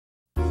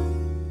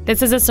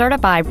This is a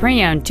certified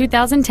pre-owned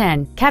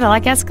 2010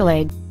 Cadillac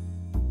Escalade.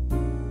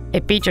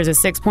 It features a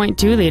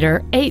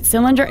 6.2-liter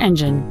 8-cylinder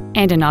engine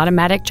and an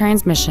automatic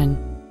transmission.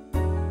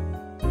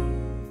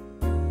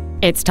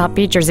 Its top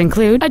features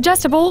include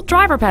adjustable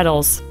driver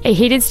pedals, a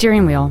heated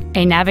steering wheel,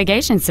 a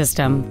navigation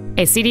system,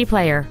 a CD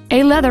player,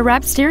 a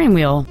leather-wrapped steering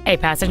wheel, a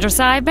passenger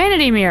side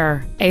vanity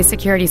mirror, a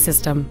security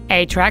system,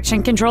 a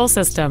traction control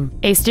system,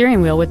 a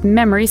steering wheel with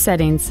memory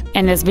settings,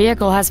 and this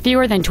vehicle has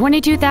fewer than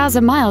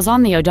 22,000 miles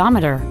on the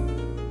odometer.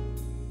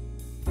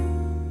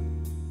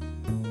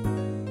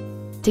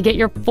 To get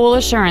your full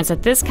assurance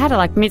that this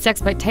Cadillac meets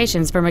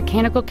expectations for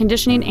mechanical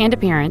conditioning and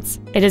appearance,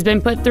 it has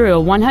been put through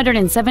a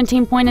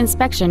 117-point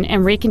inspection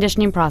and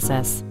reconditioning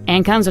process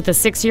and comes with a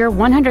 6-year,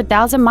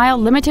 100,000-mile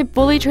limited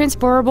fully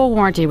transferable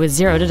warranty with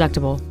 0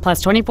 deductible,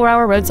 plus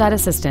 24-hour roadside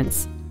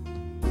assistance.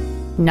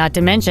 Not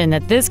to mention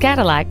that this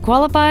Cadillac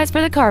qualifies for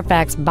the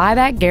Carfax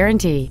buyback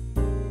guarantee.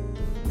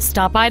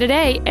 Stop by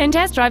today and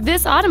test drive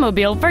this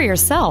automobile for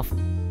yourself.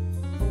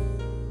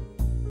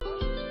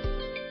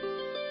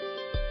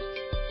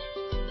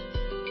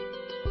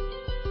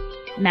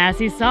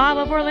 Massey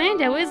Saab of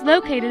Orlando is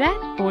located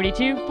at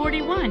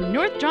 4241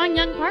 North John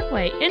Young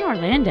Parkway in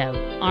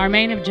Orlando. Our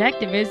main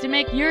objective is to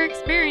make your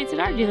experience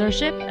at our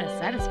dealership a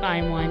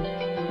satisfying one,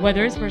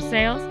 whether it's for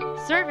sales,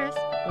 service,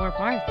 or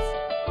parts.